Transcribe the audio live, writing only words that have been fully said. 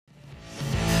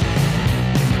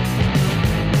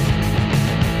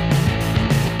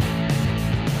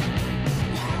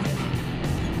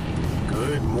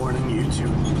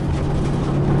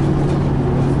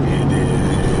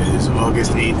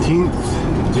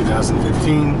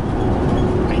2015.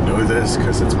 I know this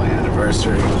because it's my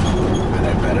anniversary, and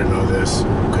I better know this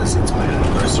because it's my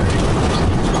anniversary.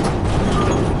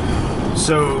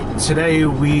 So today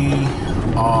we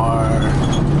are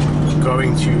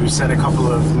going to set a couple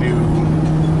of new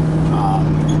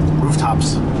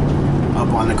rooftops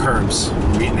up on the curbs,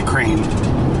 meeting the crane.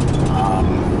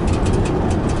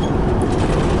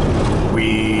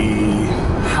 We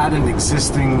had an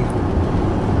existing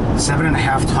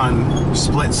 7.5 ton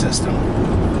split system.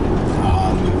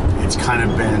 It's kind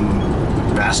of been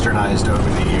bastardized over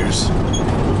the years.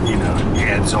 You know,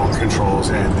 add zone controls,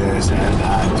 add this, add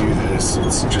that, do this.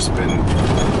 It's just been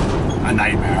a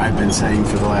nightmare. I've been saying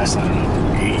for the last, I don't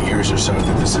know, 8 years or so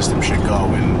that the system should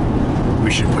go and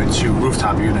we should put 2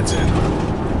 rooftop units in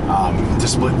to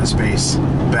split the space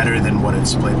better than what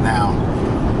it's split now.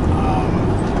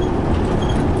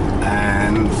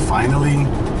 And finally,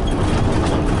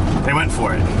 they went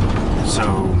for it.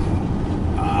 So,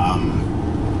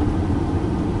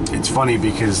 it's funny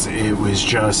because it was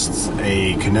just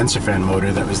a condenser fan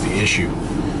motor that was the issue.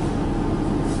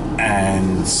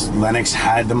 And Lennox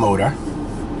had the motor,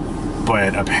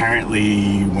 but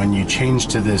apparently when you change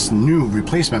to this new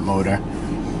replacement motor,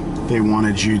 they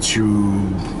wanted you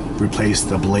to replace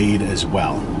the blade as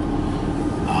well.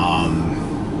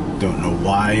 Don't know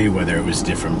why, whether it was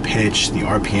different pitch. The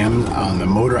RPM on the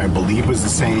motor, I believe, was the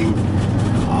same.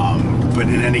 But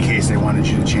in any case, they wanted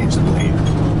you to change the blade.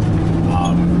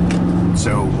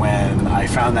 So when I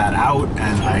found that out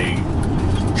and I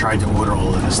tried to order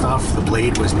all of the stuff, the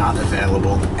blade was not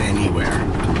available anywhere.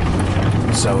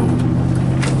 So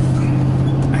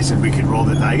I said we could roll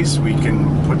the dice, we can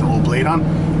put the old blade on.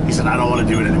 He said, I don't want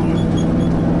to do it anymore.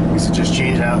 He said, just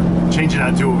change it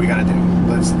out, do what we gotta do.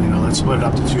 Let's split it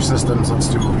up to 2 systems, let's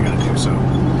do what we gotta do. So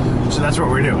that's what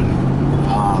we're doing.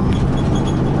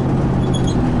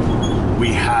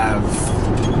 We have,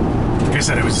 like I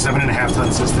said, it was a 7.5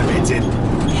 ton system. It did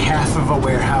half of a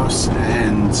warehouse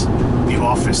and the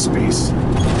office space.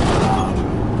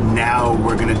 Now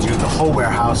we're gonna do the whole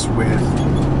warehouse with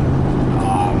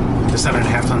the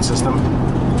 7.5 ton system,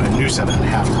 a new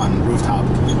 7.5 ton rooftop,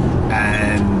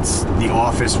 and the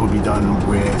office will be done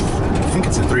with, I think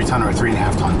it's a 3 ton or a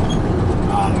 3.5 ton,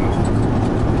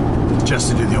 just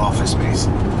to do the office space.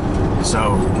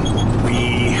 So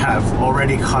we have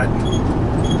already cut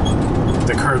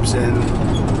the curbs in.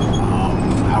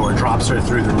 Our drops are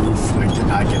through the roof. I did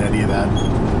not get any of that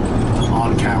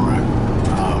on camera.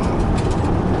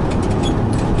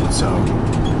 So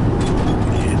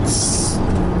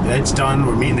it's done.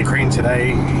 We're meeting the crane today.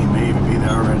 He may even be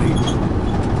there already.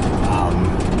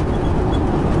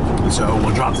 So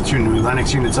we'll drop the 2 new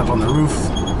Lennox units up on the roof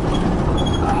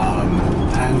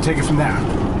and take it from there.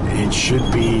 It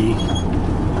should be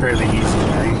fairly easy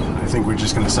today. I think we're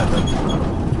just going to set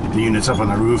the units up on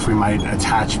the roof. We might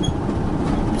attach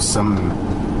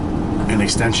an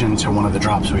extension to one of the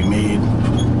drops we made.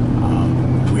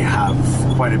 We have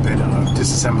quite a bit of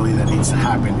disassembly that needs to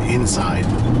happen inside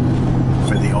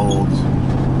for the old,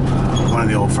 one of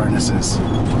the old furnaces,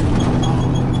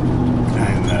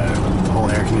 and the whole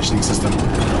air conditioning system.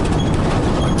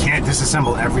 I can't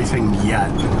disassemble everything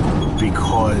yet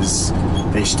because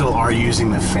they still are using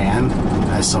the fan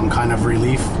as some kind of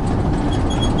relief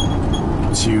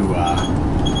to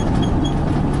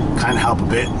kind of help a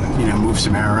bit, you know, move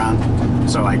some air around.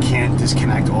 So I can't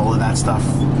disconnect all of that stuff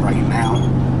right now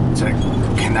to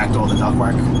connect all the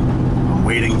ductwork. I'm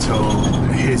waiting till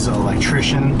his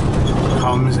electrician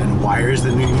comes and wires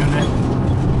the new unit.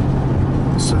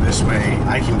 So this way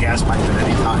I can gas pipe at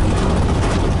any time.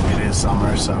 It is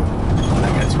summer, so when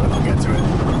I get to it, I'll get to it.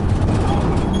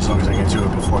 As long as I get to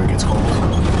it before it gets cold.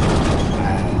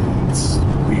 And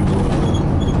we will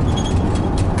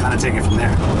kind of take it from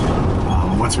there.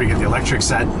 Once we get the electric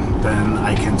set, then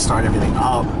I can start everything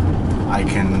up. I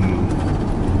can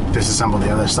disassemble the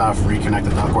other stuff, reconnect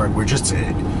the ductwork. We're just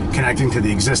connecting to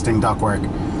the existing ductwork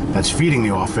that's feeding the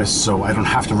office, so I don't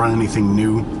have to run anything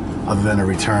new other than a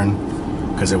return,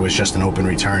 because it was just an open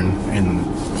return in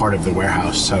part of the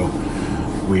warehouse. So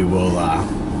we will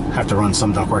have to run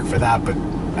some ductwork for that, but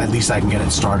at least I can get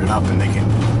it started up and they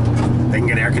can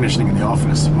get air conditioning in the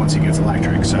office once it gets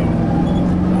electric. So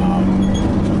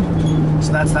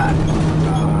that's that.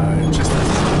 Just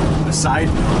as a side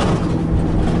note,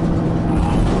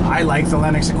 I like the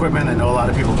Lennox equipment. I know a lot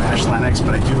of people bash Lennox,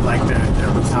 but I do like their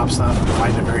rooftop stuff. I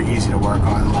find it very easy to work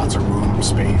on, lots of room,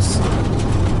 space.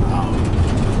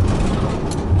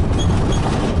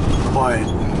 But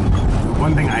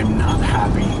one thing I'm not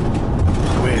happy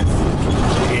with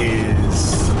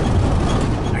is,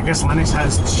 I guess Lennox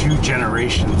has 2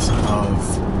 generations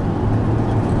of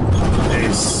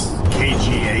this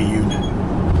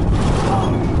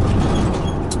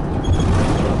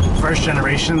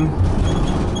generation,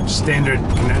 standard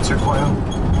condenser coil,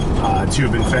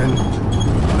 tube and fin,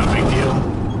 no big deal.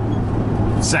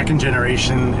 Second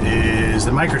generation is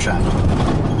the microchannel.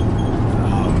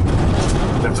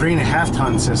 The 3.5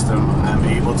 ton system I'm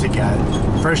able to get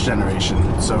first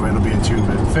generation, so it'll be a tube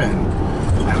and fin.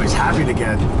 I was happy to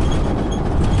get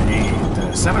the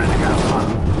 7.5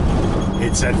 ton.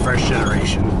 It said first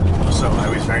generation, so I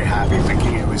was very happy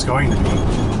thinking it was going to be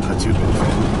a tube and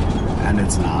fin, and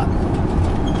it's not.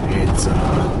 It's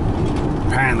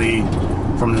apparently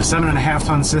from the 7.5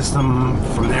 ton system,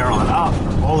 from there on up,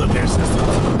 all of their systems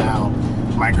are now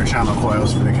microchannel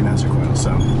coils for the condenser coil,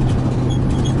 so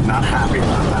not happy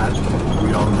about that.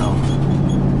 We all know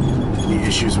the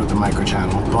issues with the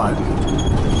microchannel, but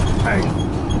hey,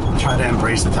 try to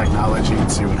embrace the technology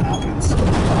and see what happens.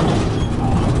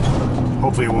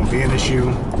 Hopefully it won't be an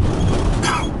issue.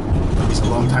 He's a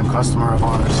long-time customer of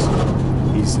ours.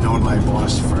 He's known my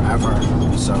boss forever,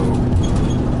 so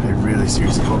I really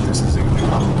seriously hope this isn't going to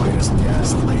come and bite us in the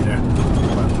ass later.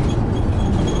 But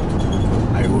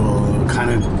I will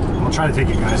I'll try to take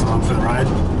you guys along for the ride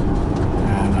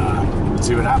and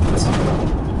see what happens.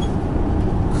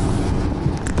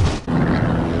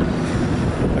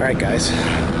 Alright guys,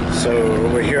 so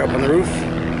we're here up on the roof.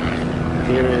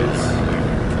 Here is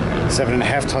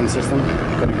 7.5 ton system.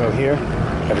 Gonna go here.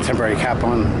 Got a temporary cap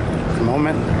on at the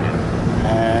moment.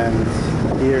 And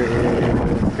here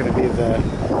is gonna be the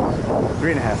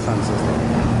 3.5 ton system.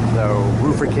 So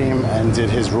roofer came and did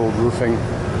his rolled roofing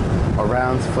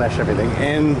around, flashed everything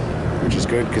in, which is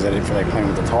good because I didn't feel like playing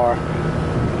with the tar.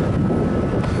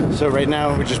 So right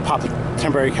now we just pop the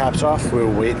temporary caps off.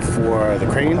 We'll wait for the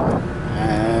crane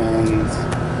and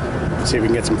see if we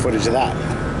can get some footage of that.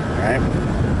 Alright?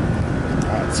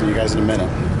 Alright, see you guys in a minute.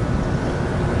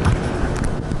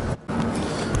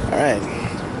 Alright.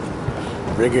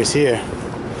 Rigger's here.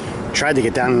 Tried to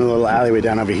get down in the little alleyway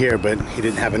down over here, but he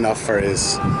didn't have enough for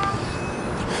his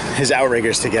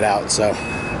outriggers to get out, so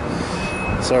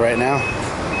right now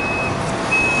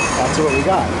that's what we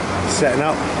got. Setting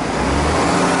up.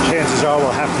 Chances are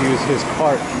we'll have to use his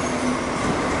cart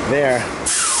there,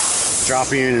 drop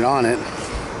a unit on it,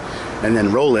 and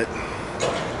then roll it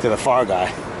to the far guy.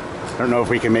 I don't know if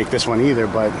we can make this one either,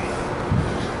 but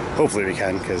hopefully we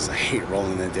can, because I hate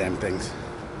rolling the damn things.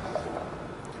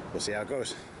 We'll see how it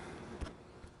goes.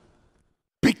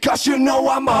 Because you know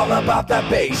I'm all about that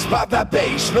bass,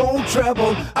 no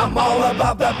treble. I'm all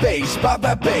about that bass,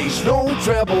 no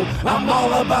treble. I'm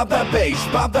all about that bass,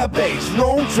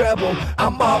 no treble.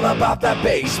 I'm all about that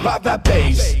bass,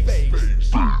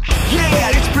 Yeah,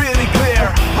 it's pretty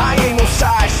clear, I ain't no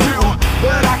size 2,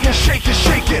 but I can shake it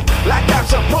like I'm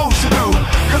supposed to do.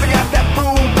 Cause I got that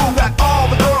boom boom that all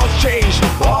the girls change,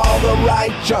 all the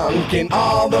right junk in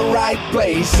all the right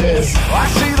places. I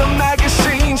see the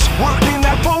magazines working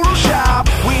that Photoshop.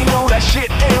 We know that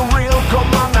shit ain't real, come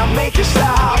on now make it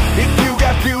stop. If you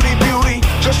got beauty,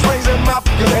 just raise them up.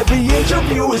 Cause every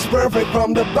interview is perfect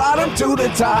from the bottom to the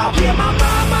top. Yeah, my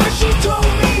mama, she told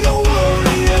me don't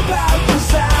worry about the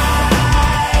size.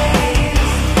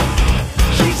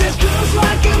 She says girls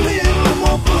like a little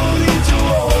more booty to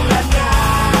hold at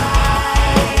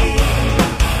night.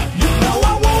 You know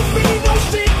I won't be no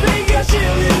stick figure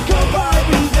silicone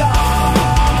Barbie doll.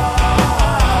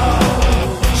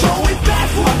 So if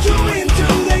that's what you're into,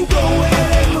 then go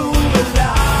ahead and move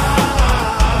along.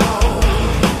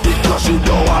 Because you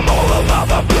know I'm all about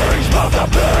the bass, I'm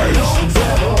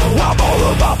all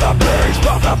about the bass,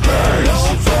 I'm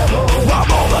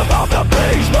all about the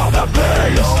bass, I'm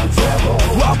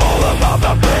all about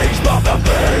the bass,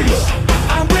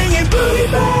 I'm bringing booty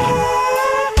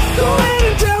back. Go ahead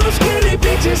and tell the skinny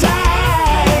bitches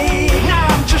hi. Now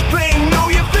I'm just playing, no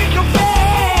you think I'm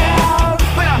fair,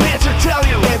 but I'm here to tell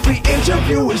you every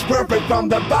interview is perfect from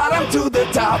the bottom to the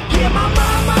top. Yeah, my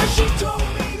mama, she told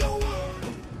me don't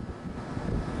worry.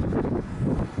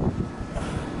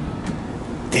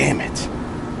 Damn it.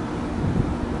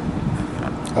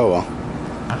 Oh well.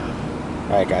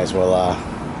 Alright guys, well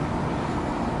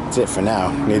that's it for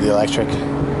now. Need the electric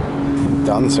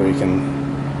done so we can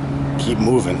keep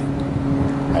moving.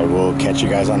 I will catch you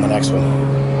guys on the next one.